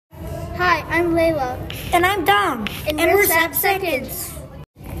I'm Layla. And I'm Dom. And we're Sap Seconds.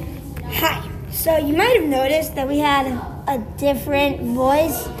 Hi. So you might have noticed that we had a different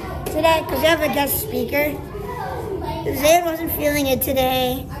voice today because we have a guest speaker. Zayn wasn't feeling it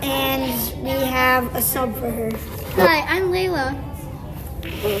today, and we have a sub for her. Hi, I'm Layla.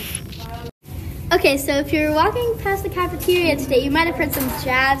 Okay, so if you're walking past the cafeteria today, you might have heard some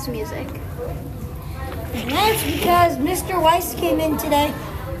jazz music. And that's because Mr. Weiss came in today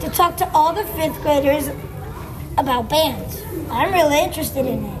to talk to all the 5th graders about bands. I'm really interested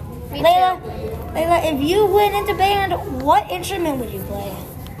in it. Me Layla, if you went into band, what instrument would you play?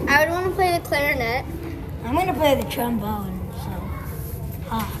 I would want to play the clarinet. I'm going to play the trombone.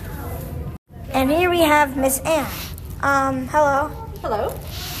 And here we have Miss Ann. Hello. Hello.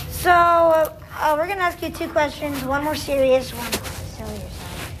 So, we're going to ask you 2 questions, one more serious, one sillier.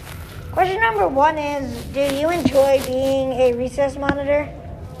 Question number 1 is, do you enjoy being a recess monitor?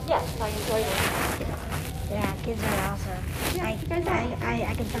 Yes, I enjoy it. Yeah, kids are awesome. Yeah,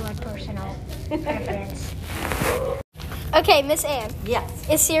 I can tell a personal preference. Okay, Miss Ann. Yes.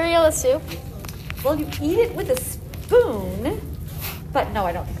 Is cereal a soup? Well, you eat it with a spoon, but no,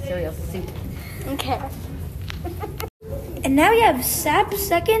 I don't think cereal's a soup. Okay. And now we have Sap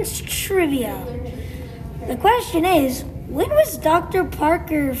Seconds Trivia. The question is, when was Dr.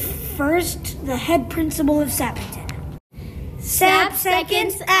 Parker first the head principal of Sappington? Sap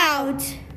Seconds out.